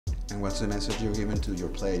And what's the message you're giving to your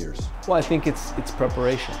players? Well, I think it's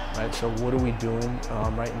preparation, right? So what are we doing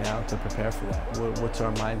right now to prepare for that? What's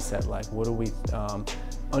our mindset like? What are we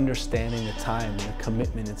understanding the time and the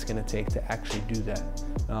commitment it's going to take to actually do that?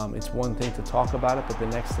 It's one thing to talk about it, but the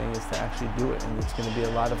next thing is to actually do it. And it's going to be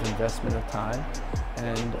a lot of investment of time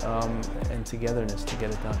and togetherness to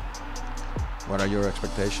get it done. What are your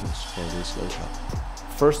expectations for this World Cup?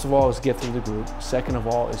 First of all is get through the group. Second of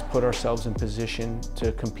all is put ourselves in position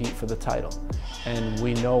to compete for the title. And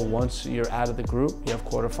we know once you're out of the group, you have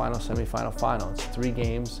quarterfinal, semifinal, final. It's 3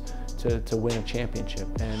 games to win a championship,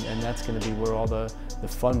 and that's going to be where all the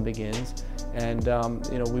fun begins. And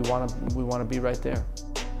you know, we want to be right there.